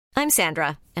I'm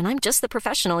Sandra, and I'm just the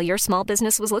professional your small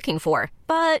business was looking for.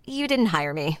 But you didn't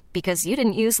hire me because you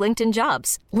didn't use LinkedIn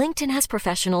Jobs. LinkedIn has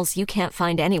professionals you can't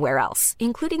find anywhere else,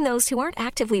 including those who aren't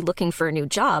actively looking for a new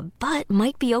job, but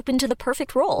might be open to the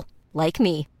perfect role, like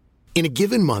me. In a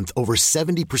given month, over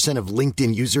 70% of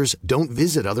LinkedIn users don't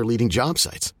visit other leading job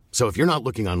sites. So if you're not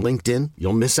looking on LinkedIn,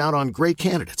 you'll miss out on great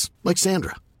candidates like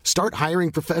Sandra. Start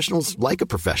hiring professionals like a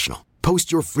professional.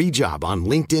 Post your free job on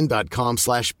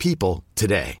linkedin.com/people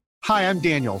today. Hi, I'm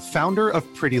Daniel, founder of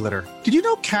Pretty Litter. Did you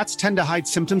know cats tend to hide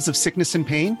symptoms of sickness and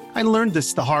pain? I learned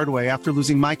this the hard way after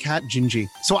losing my cat, Gingy.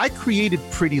 So I created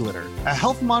Pretty Litter, a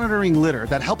health monitoring litter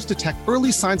that helps detect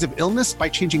early signs of illness by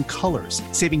changing colors,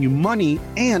 saving you money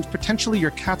and potentially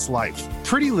your cat's life.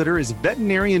 Pretty Litter is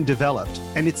veterinarian developed,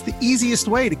 and it's the easiest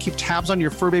way to keep tabs on your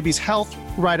fur baby's health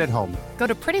right at home. Go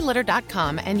to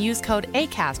prettylitter.com and use code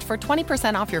ACAST for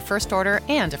 20% off your first order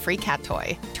and a free cat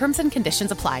toy. Terms and conditions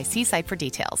apply. See site for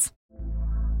details.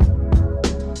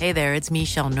 Hey there, it's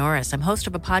Michelle Norris. I'm host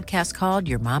of a podcast called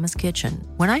Your Mama's Kitchen.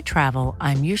 When I travel,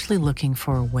 I'm usually looking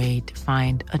for a way to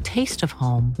find a taste of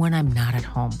home when I'm not at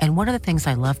home. And one of the things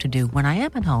I love to do when I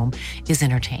am at home is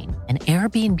entertain. And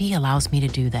Airbnb allows me to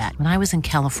do that. When I was in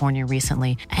California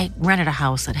recently, I rented a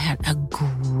house that had a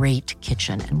great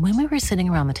kitchen. And when we were sitting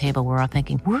around the table, we're all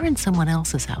thinking, we're in someone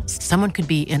else's house. Someone could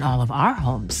be in all of our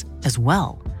homes as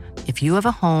well. If you have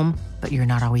a home, but you're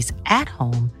not always at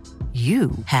home,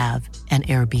 you have an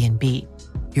Airbnb.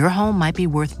 Your home might be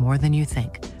worth more than you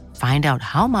think. Find out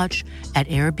how much at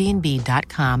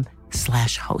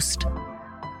airbnb.com/host.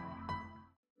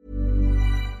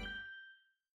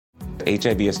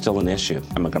 HIV is still an issue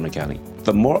in Montgomery County.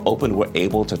 The more open we're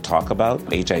able to talk about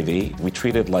HIV, we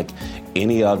treat it like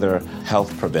any other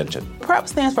health prevention. PrEP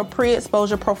stands for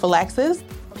pre-exposure prophylaxis.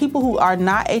 People who are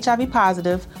not HIV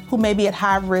positive, who may be at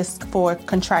high risk for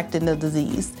contracting the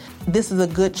disease. This is a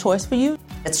good choice for you.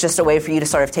 It's just a way for you to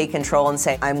sort of take control and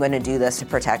say, I'm going to do this to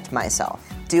protect myself.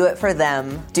 Do it for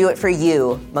them. Do it for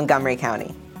you, Montgomery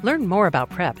County. Learn more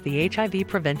about PrEP, the HIV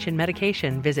prevention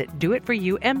medication. Visit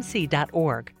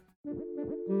doitforyoumc.org.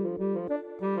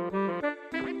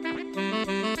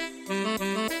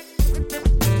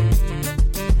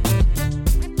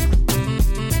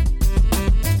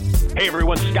 Hey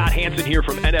everyone, Scott Hansen here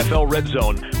from NFL Red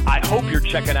Zone. I hope you're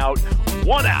checking out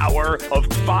 1 hour of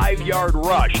 5-Yard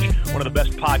Rush, one of the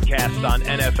best podcasts on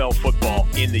NFL football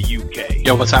in the UK.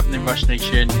 Yo, what's happening, Rush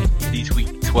Nation? It is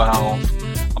week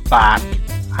 12. I'm back.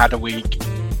 Had a week.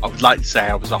 I would like to say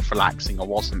I was off relaxing. I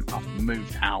wasn't. I've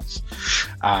moved house.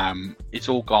 It's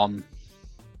all gone.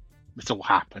 It's all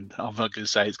happened. I'm not going to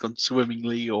say it's gone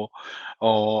swimmingly or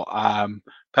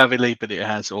perfectly, but it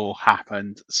has all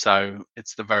happened. So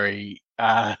it's the very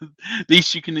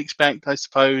least you can expect, I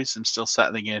suppose. I'm still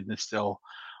settling in. There's still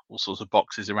all sorts of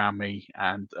boxes around me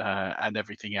and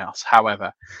everything else.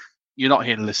 However, you're not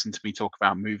here to listen to me talk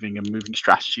about moving and moving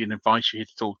strategy and advice. You're here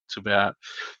to talk about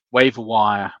waiver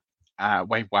wire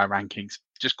rankings.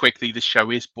 Just quickly, this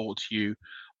show is brought to you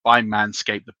by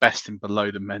Manscaped, the best in below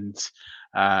the men's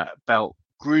belt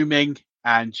grooming,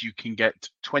 and you can get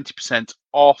 20%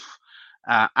 off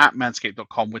at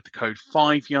manscaped.com with the code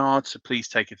 5Yard. So please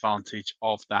take advantage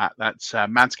of that. That's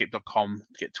manscaped.com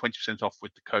to get 20% off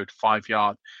with the code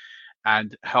 5Yard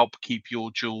and help keep your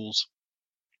jewels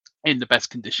in the best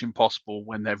condition possible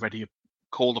when they're ready,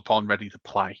 called upon, ready to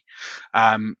play.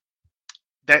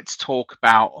 Let's talk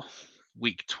about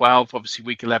week 12. Obviously,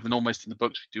 week 11 almost in the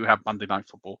books. We do have Monday Night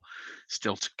Football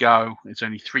still to go. There's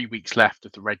only 3 weeks left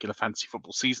of the regular fantasy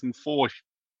football season. 4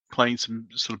 playing some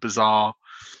sort of bizarre,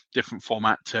 different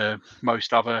format to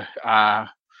most other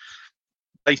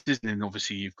places. And then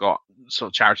obviously you've got sort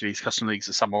of charity leagues, custom leagues,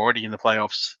 that some are already in the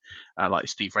playoffs, like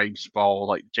Steve Rames Bowl,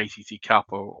 like JTT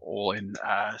Cup, are all in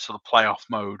sort of playoff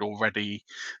mode already.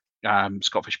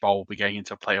 Scottish Bowl will be going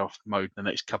into playoff mode in the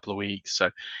next couple of weeks.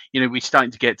 So, we're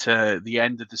starting to get to the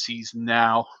end of the season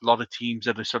now. A lot of teams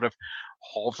that are sort of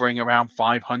hovering around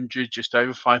 500, just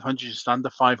over 500, just under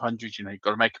 500. You've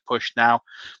got to make a push now.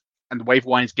 And the waiver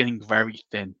wire is getting very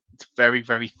thin. It's very,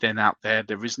 very thin out there.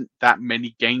 There isn't that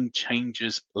many game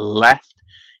changers left.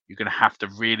 You're going to have to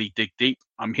really dig deep.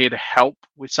 I'm here to help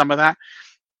with some of that.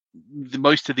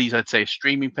 Most of these, I'd say, are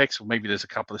streaming picks, or maybe there's a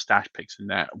couple of stash picks in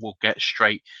there. We'll get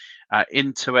straight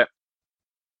into it.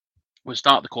 We'll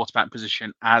start the quarterback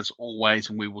position as always,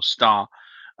 and we will start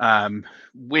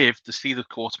with the Steelers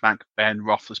quarterback, Ben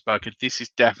Roethlisberger. This is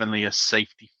definitely a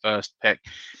safety first pick.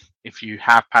 If you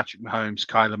have Patrick Mahomes,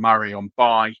 Kyler Murray on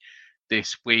bye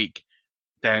this week,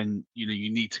 then you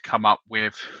need to come up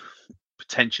with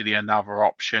potentially another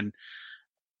option.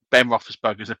 Ben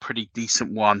Roethlisberger is a pretty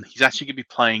decent one. He's actually going to be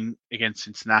playing against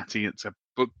Cincinnati. It's a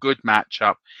good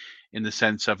matchup in the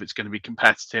sense of it's going to be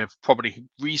competitive, probably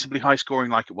reasonably high scoring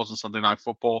like it was on Sunday Night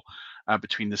Football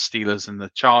between the Steelers and the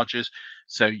Chargers.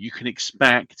 So you can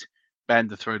expect Ben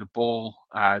to throw the ball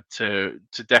to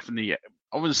definitely,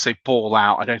 I wouldn't say ball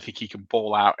out. I don't think he can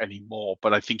ball out anymore,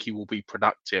 but I think he will be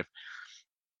productive,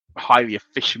 highly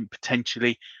efficient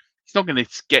potentially. He's not going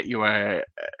to get you a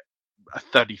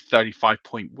 30, 35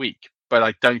 point week, but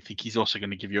I don't think he's also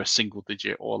going to give you a single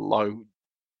digit or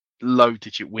low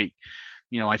digit week.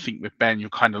 I think with Ben, you're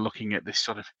kind of looking at this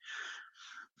sort of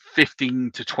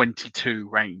 15 to 22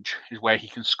 range is where he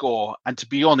can score. And to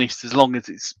be honest, as long as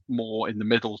it's more in the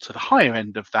middle to the higher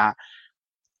end of that,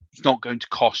 he's not going to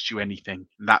cost you anything.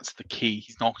 And that's the key.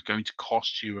 He's not going to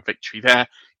cost you a victory there.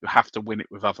 You have to win it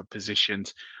with other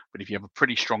positions. But if you have a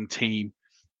pretty strong team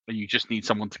and you just need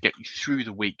someone to get you through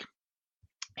the week,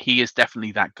 he is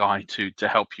definitely that guy to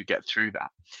help you get through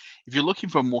that. If you're looking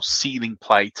for a more ceiling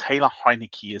play, Taylor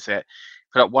Heinicke is it.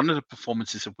 Put up one of the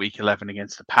performances of Week 11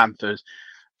 against the Panthers.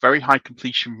 Very high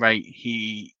completion rate.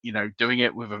 He, doing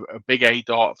it with a big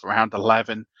ADOT of around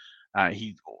 11.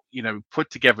 He's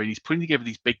putting together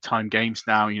these big time games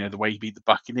now. The way he beat the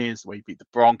Buccaneers, the way he beat the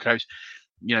Broncos.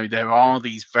 There are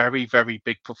these very, very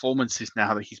big performances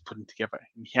now that he's putting together.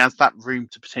 And he has that room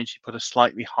to potentially put a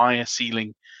slightly higher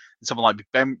ceiling than someone like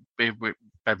Ben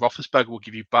Roethlisberger will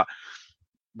give you. But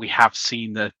we have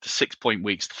seen the 6 point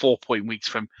weeks, the 4 point weeks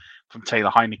from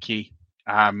Taylor Heinicke.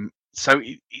 So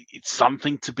it's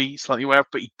something to be slightly aware of,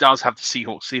 but he does have the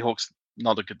Seahawks. Seahawks,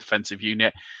 not a good defensive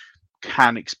unit.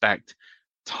 Can expect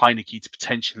Heinicke to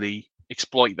potentially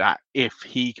exploit that if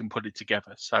he can put it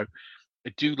together. So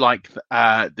I do like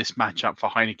this matchup for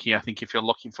Heinicke. I think if you're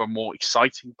looking for a more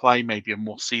exciting play, maybe a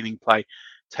more ceiling play,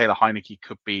 Taylor Heinicke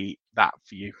could be that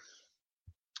for you.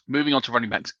 Moving on to running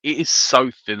backs. It is so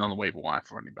thin on the waiver wire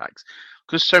for running backs.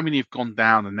 Because so many have gone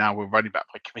down and now we're running back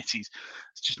by committees,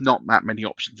 there's just not that many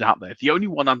options out there. The only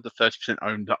one under 30%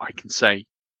 owned that I can say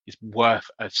is worth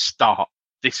a start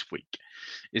this week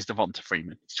is Devonta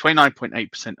Freeman. He's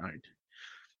 29.8% owned.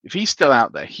 If he's still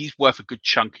out there, he's worth a good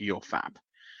chunk of your fab.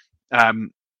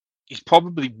 He's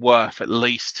probably worth at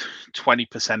least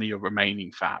 20% of your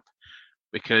remaining fab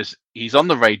because he's on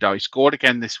the radar. He scored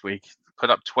again this week, put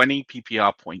up 20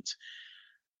 PPR points.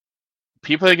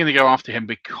 People are going to go after him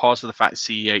because of the fact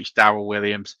CEH, Darrell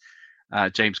Williams,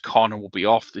 James Conner will be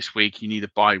off this week. You need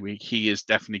a bye week. He is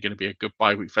definitely going to be a good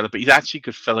bye week fella, but he's actually a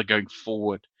good fella going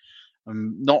forward.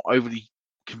 I'm not overly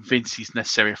convinced he's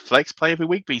necessarily a flex play every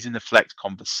week, but he's in the flex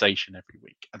conversation every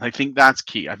week. And I think that's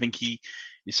key. I think he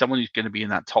is someone who's going to be in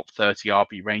that top 30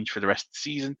 RB range for the rest of the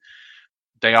season.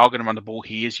 They are going to run the ball.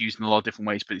 He is used in a lot of different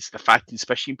ways, but it's the fact,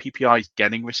 especially in PPR, he's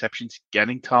getting receptions,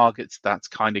 getting targets. That's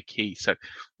kind of key. So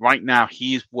right now,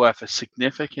 he is worth a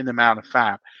significant amount of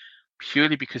fab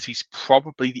purely because he's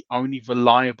probably the only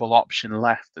reliable option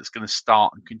left that's going to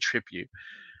start and contribute.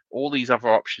 All these other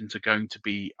options are going to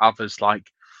be others like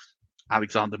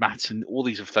Alexander Mattison. All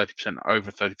these are 30%,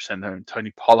 over 30% owned.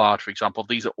 Tony Pollard, for example,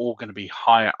 these are all going to be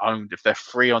higher owned. If they're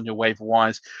free on your waiver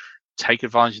wires, take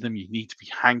advantage of them. You need to be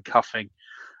handcuffing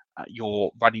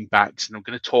your running backs. And I'm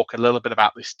going to talk a little bit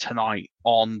about this tonight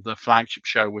on the flagship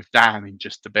show with Dan in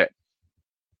just a bit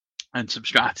and some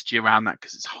strategy around that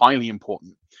because it's highly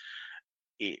important.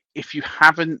 If you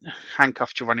haven't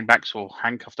handcuffed your running backs or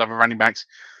handcuffed other running backs,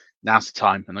 now's the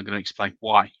time, and I'm going to explain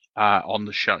why on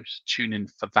the show. So tune in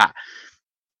for that.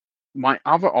 My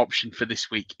other option for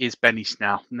this week is Benny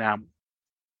Snell. Now,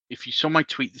 if you saw my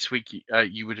tweet this week,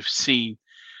 you would have seen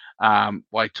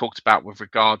what I talked about with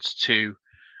regards to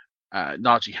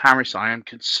Najee Harris. I am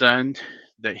concerned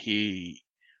that he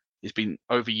has been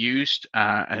overused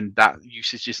and that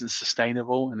usage isn't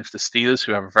sustainable. And if the Steelers,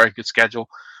 who have a very good schedule,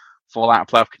 fall out of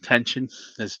playoff contention,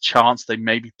 there's a chance they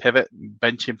maybe pivot and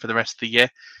bench him for the rest of the year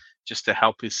just to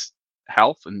help his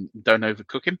health and don't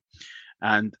overcook him.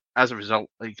 And as a result,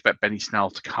 I expect Benny Snell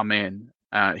to come in.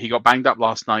 He got banged up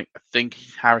last night. I think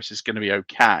Harris is going to be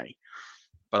okay,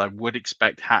 but I would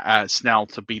expect Snell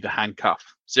to be the handcuff.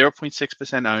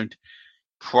 0.6% owned.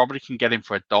 Probably can get him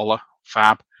for $1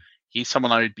 fab. He's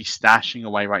someone I would be stashing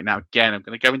away right now. Again, I'm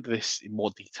going to go into this in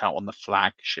more detail on the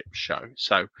flagship show.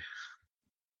 So,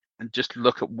 and just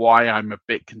look at why I'm a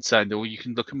bit concerned. Or you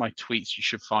can look at my tweets. You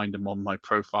should find them on my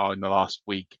profile in the last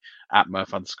week at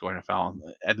Murph_NFL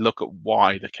and look at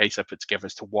why the case I put together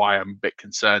as to why I'm a bit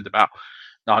concerned about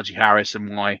Najee Harris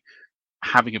and why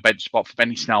having a bench spot for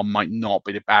Benny Snell might not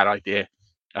be a bad idea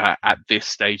at this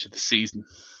stage of the season.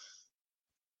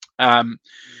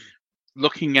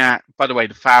 Looking at, by the way,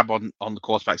 the fab on the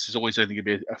quarterbacks is always only going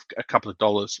to be a couple of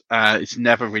dollars. It's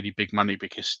never really big money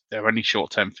because they're only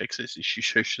short-term fixes. You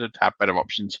should have better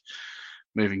options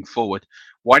moving forward.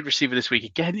 Wide receiver this week,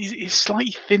 again, is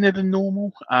slightly thinner than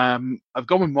normal. I've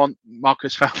gone with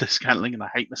Marcus Valdes-Scantling, and I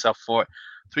hate myself for it.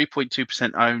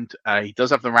 3.2% owned. He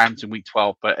does have the Rams in week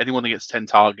 12, but anyone that gets 10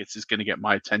 targets is going to get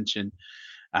my attention.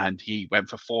 And he went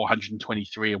for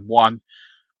 423 and 1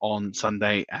 on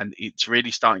Sunday, and it's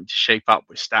really starting to shape up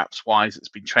with stats wise. It's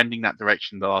been trending that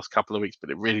direction the last couple of weeks, but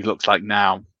it really looks like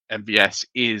now MVS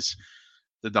is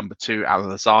the number 2. Alan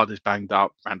Lazard is banged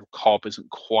up. Randall Cobb isn't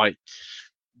quite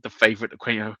the favorite that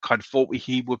kind of thought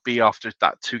he would be after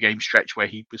that 2-game stretch where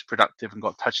he was productive and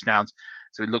got touchdowns.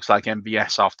 So it looks like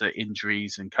MVS, after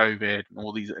injuries and COVID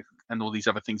and all these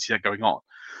other things he had going on,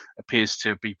 appears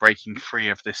to be breaking free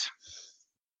of this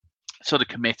sort of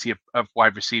committee of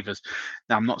wide receivers.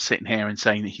 Now, I'm not sitting here and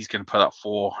saying that he's going to put up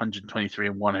 423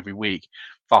 and 1 every week.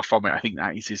 Far from it. I think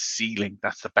that is his ceiling.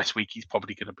 That's the best week he's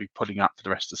probably going to be putting up for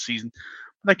the rest of the season.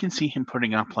 But I can see him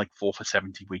putting up like 4 for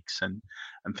 70 weeks and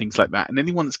things like that. And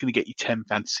anyone that's going to get you 10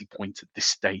 fantasy points at this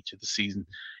stage of the season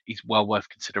is well worth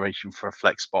consideration for a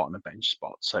flex spot and a bench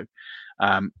spot. So,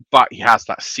 but he has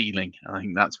that ceiling, and I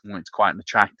think that's why it's quite an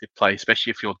attractive play,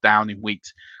 especially if you're down in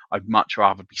weeks. I'd much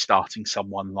rather be starting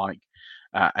someone like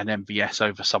an MVS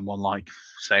over someone like,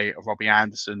 say, a Robbie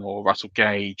Anderson or Russell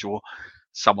Gage or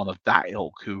someone of that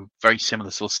ilk, who very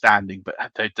similar sort of standing, but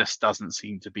there just doesn't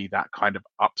seem to be that kind of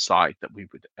upside that we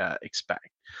would expect.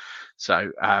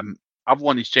 So other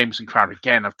one is Jamison Crowder.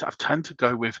 Again, I've tended to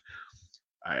go with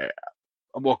a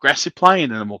more aggressive play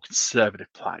and then a more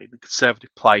conservative play. The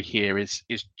conservative play here is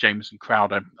Jamison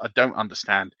Crowder. I don't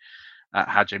understand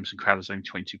how Jamison Crowder is only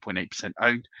 22.8%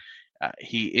 owned.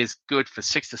 He is good for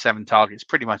 6 to 7 targets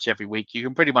pretty much every week. You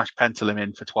can pretty much pencil him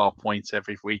in for 12 points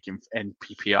every week in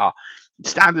PPR. In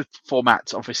standard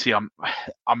formats, obviously, I'm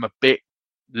a bit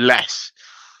less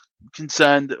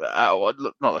concerned.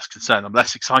 Not less concerned. I'm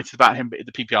less excited about him, but in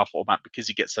the PPR format, because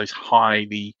he gets those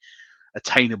highly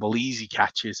attainable, easy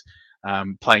catches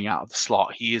playing out of the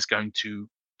slot, he is going to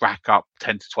rack up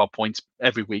 10 to 12 points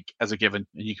every week as a given,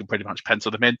 and you can pretty much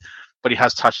pencil them in. But he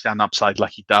has touchdown upside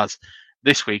like he does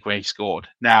this week where he scored.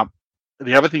 Now,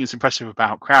 the other thing that's impressive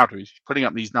about Crowder is he's putting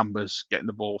up these numbers, getting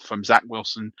the ball from Zach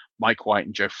Wilson, Mike White,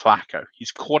 and Joe Flacco.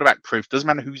 He's quarterback proof. Doesn't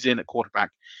matter who's in at quarterback.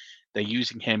 They're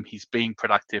using him. He's being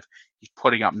productive. He's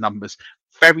putting up numbers.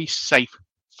 Very safe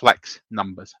flex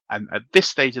numbers. And at this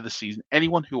stage of the season,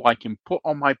 anyone who I can put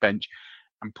on my bench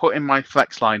and put in my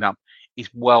flex lineup is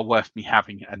well worth me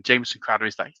having. And Jamison Crowder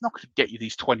is that. He's not going to get you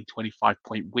these 20,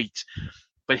 25-point weeks,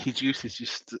 but his usage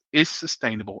is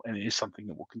sustainable, and it is something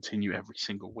that will continue every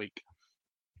single week.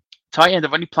 Tight end,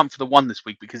 I've only plumped for the 1 this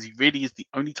week because he really is the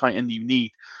only tight end you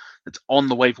need that's on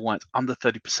the waiver wire, under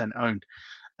 30% owned,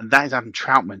 and that is Adam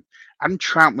Troutman. Adam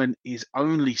Troutman is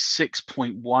only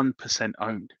 6.1%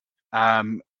 owned.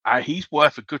 He's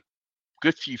worth a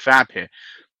good few fab here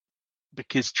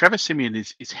because Trevor Siemian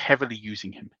is heavily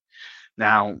using him.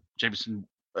 Now, James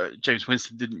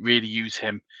Winston didn't really use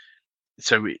him.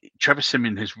 So Trevor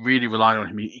Siemian has really relied on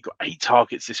him. He got 8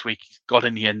 targets this week. He's got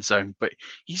in the end zone, but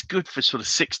he's good for sort of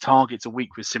 6 targets a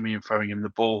week with Siemian throwing him the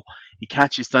ball. He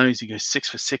catches those. He goes 6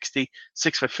 for 60,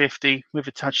 6 for 50 with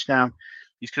a touchdown.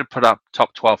 He's going to put up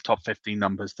top 12, top 15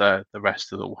 numbers the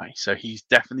rest of the way. So he's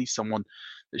definitely someone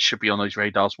that should be on those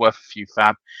radars, worth a few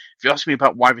fab. If you ask me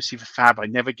about wide receiver fab, I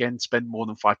never again spend more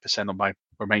than 5% on my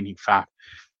remaining fab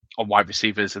on wide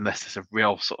receivers unless there's a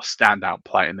real sort of standout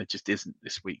play, and there just isn't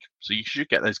this week. So you should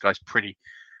get those guys pretty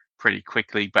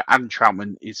quickly. But Adam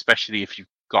Troutman, especially if you've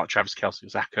got Travis Kelce or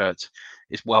Zach Ertz,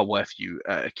 it's well worth you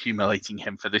accumulating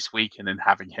him for this week and then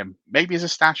having him maybe as a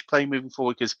stash play moving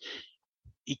forward, because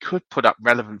he could put up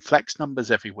relevant flex numbers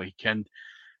every week. And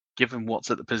given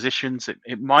what's at the positions,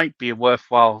 it might be a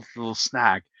worthwhile little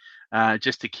snag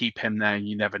just to keep him there.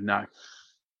 You never know.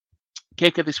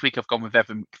 Kicker this week, I've gone with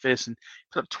Evan McPherson.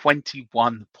 Put up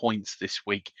 21 points this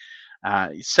week.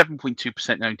 He's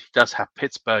 7.2% owned. He does have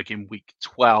Pittsburgh in week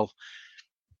 12.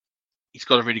 He's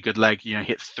got a really good leg.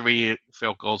 Hit 3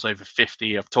 field goals over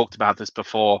 50. I've talked about this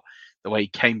before, the way he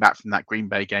came back from that Green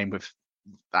Bay game with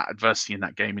that adversity in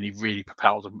that game, and he really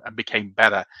propelled and became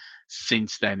better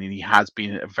since then. And he has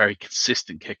been a very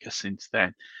consistent kicker since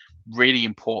then. Really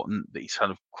important that he's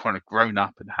kind of grown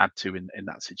up and had to in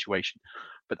that situation.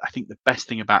 But I think the best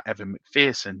thing about Evan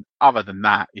McPherson, other than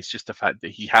that, is just the fact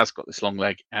that he has got this long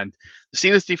leg, and the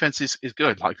Steelers defense is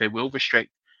good. Like, they will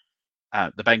restrict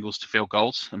the Bengals to field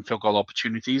goals and field goal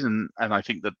opportunities, and I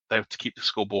think that they have to keep the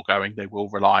scoreboard going. They will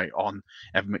rely on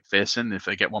Evan McPherson. If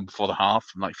they get one before the half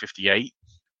from like 58,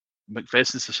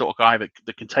 McPherson's the sort of guy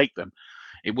that can take them.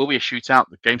 It will be a shootout.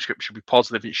 The game script should be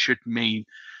positive. It should mean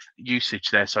usage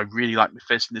there. So I really like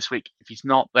McPherson this week. If he's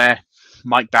not there,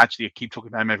 Mike Badgley, I keep talking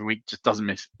about him every week, just doesn't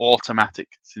miss. Automatic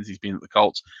since he's been at the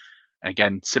Colts.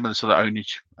 Again, similar to the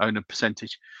owner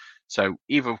percentage. So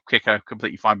either kicker,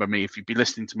 completely fine by me. If you'd be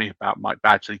listening to me about Mike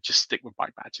Badgley, just stick with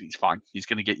Mike Badgley. He's fine. He's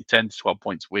going to get you 10 to 12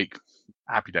 points a week.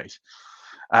 Happy days.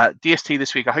 DST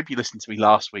this week. I hope you listened to me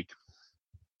last week.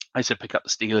 I said pick up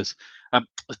the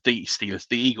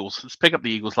Eagles. Let's pick up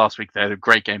the Eagles last week. They had a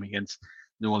great game against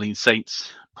New Orleans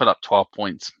Saints. Put up 12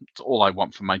 points. It's all I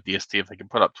want from my DST. If they can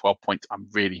put up 12 points, I'm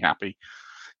really happy.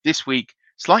 This week,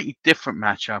 slightly different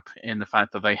matchup in the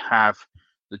fact that they have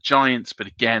the Giants, but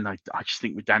again, I just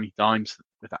think with Danny Dimes,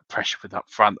 with that pressure with up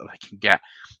front that they can get,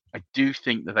 I do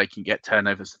think that they can get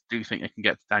turnovers. I do think they can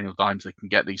get to Daniel Dimes. They can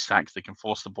get these sacks. They can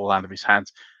force the ball out of his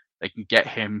hands. They can get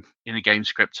him in a game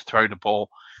script to throw the ball.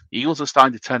 The Eagles are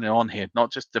starting to turn it on here,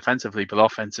 not just defensively, but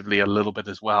offensively a little bit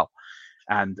as well.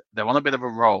 And they're on a bit of a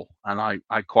roll. And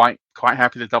I'm quite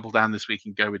happy to double down this week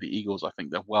and go with the Eagles. I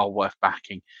think they're well worth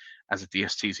backing as a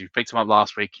DST. So you picked them up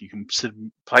last week. You can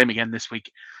play them again this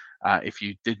week. If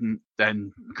you didn't,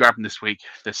 then grab them this week.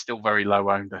 They're still very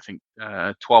low owned. I think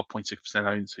 12.6%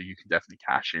 owned, so you can definitely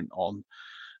cash in on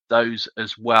those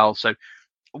as well. So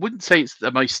I wouldn't say it's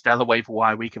the most stellar waiver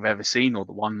wire week I've ever seen, or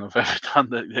the one I've ever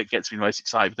done that gets me most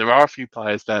excited. But there are a few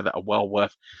players there that are well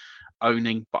worth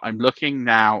owning. But I'm looking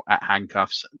now at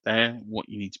handcuffs. They're what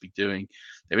you need to be doing.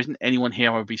 There isn't anyone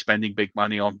here I would be spending big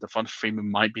money on. Devonta Freeman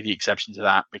might be the exception to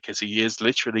that because he is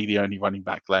literally the only running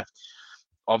back left.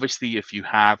 Obviously, if you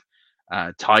have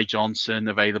Ty Johnson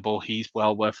available, he's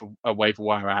well worth a waiver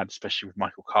wire ad, especially with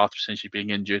Michael Carter essentially being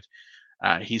injured.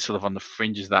 He's sort of on the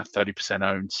fringes of that 30%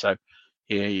 owned. So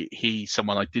he's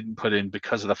someone I didn't put in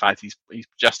because of the fact he's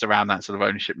just around that sort of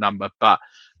ownership number. But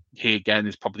he, again,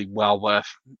 is probably well worth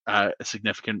a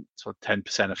significant sort of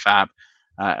 10% of fab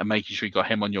and making sure you got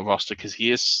him on your roster because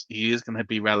he is going to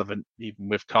be relevant even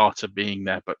with Carter being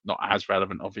there, but not as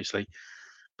relevant, obviously.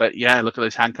 But yeah, look at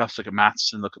those handcuffs, look at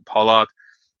Mattison, look at Pollard.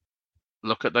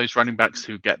 Look at those running backs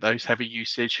who get those heavy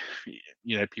usage.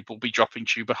 You know, people will be dropping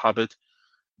Chuba Hubbard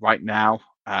right now.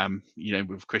 You know,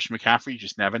 with Christian McCaffrey, you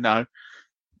just never know.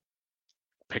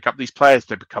 Pick up these players,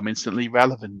 they become instantly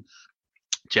relevant.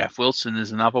 Jeff Wilson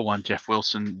is another one. Jeff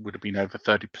Wilson would have been over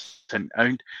 30%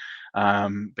 owned.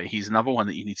 But he's another one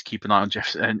that you need to keep an eye on.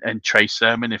 Jeff and Trey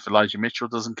Sermon, if Elijah Mitchell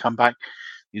doesn't come back.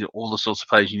 These are all the sorts of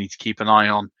players you need to keep an eye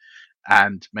on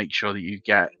and make sure that you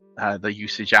get the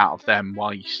usage out of them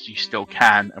while you still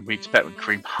can. And we expect when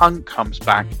Kareem Hunt comes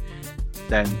back,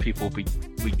 then people will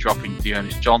be dropping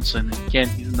Dearness Johnson. Again,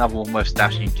 he's another one worth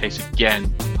stashing in case,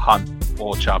 again, Hunt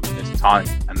or Chubb in this time.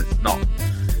 And it's not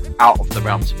out of the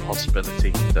realms of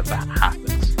possibility that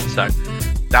happens. So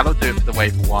that'll do it for the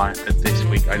waiver wire for this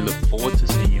week. I look forward to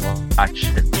seeing you on that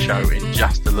show in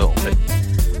just a little bit.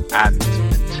 And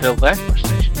until then, Rush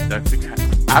Nation, don't forget,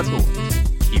 as always,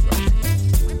 keep rushing.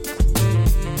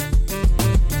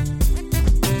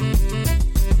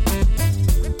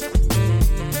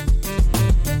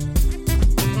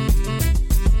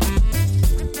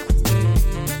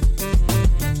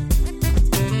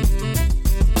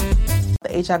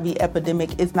 The HIV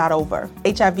epidemic is not over.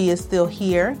 HIV is still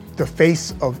here. The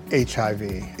face of HIV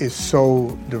is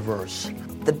so diverse.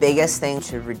 The biggest thing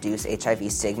to reduce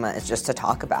HIV stigma is just to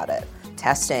talk about it.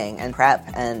 Testing and PrEP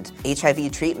and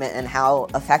HIV treatment and how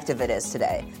effective it is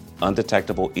today.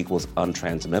 Undetectable equals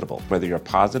untransmittable. Whether you're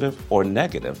positive or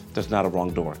negative, there's not a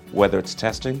wrong door. Whether it's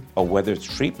testing or whether it's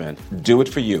treatment, do it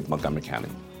for you, Montgomery County.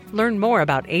 Learn more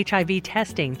about HIV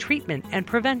testing, treatment, and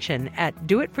prevention at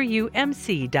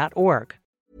doitforyoumc.org.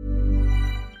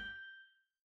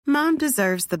 Mom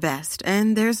deserves the best,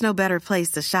 and there's no better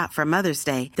place to shop for Mother's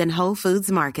Day than Whole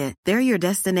Foods Market. They're your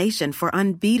destination for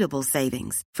unbeatable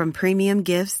savings, from premium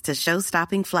gifts to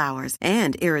show-stopping flowers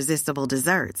and irresistible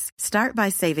desserts. Start by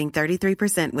saving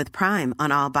 33% with Prime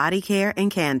on all body care and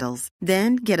candles.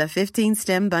 Then get a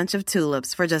 15-stem bunch of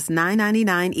tulips for just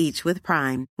 $9.99 each with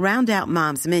Prime. Round out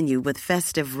Mom's menu with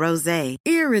festive rosé,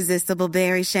 irresistible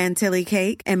berry chantilly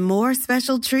cake, and more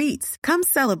special treats. Come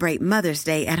celebrate Mother's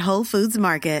Day at Whole Foods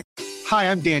Market.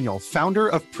 Hi, I'm Daniel, founder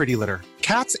of Pretty Litter.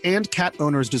 Cats and cat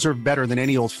owners deserve better than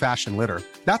any old-fashioned litter.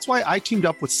 That's why I teamed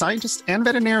up with scientists and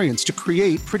veterinarians to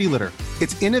create Pretty Litter.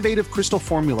 Its innovative crystal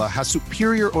formula has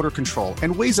superior odor control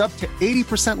and weighs up to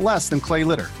 80% less than clay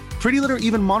litter. Pretty Litter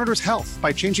even monitors health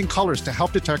by changing colors to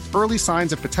help detect early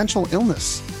signs of potential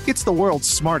illness. It's the world's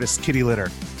smartest kitty litter.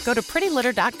 Go to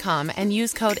prettylitter.com and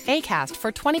use code ACAST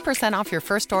for 20% off your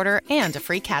first order and a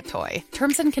free cat toy.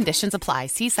 Terms and conditions apply.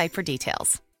 See site for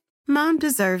details. Mom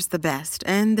deserves the best,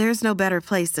 and there's no better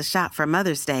place to shop for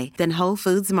Mother's Day than Whole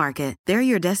Foods Market. They're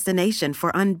your destination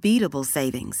for unbeatable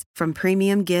savings, from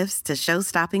premium gifts to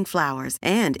show-stopping flowers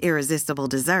and irresistible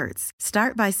desserts.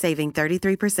 Start by saving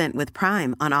 33% with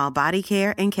Prime on all body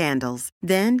care and candles.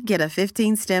 Then get a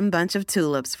 15-stem bunch of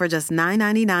tulips for just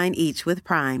 $9.99 each with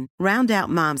Prime. Round out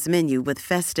Mom's menu with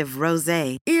festive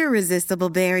rosé, irresistible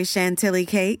berry chantilly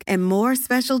cake, and more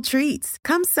special treats.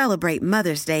 Come celebrate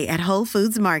Mother's Day at Whole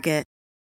Foods Market.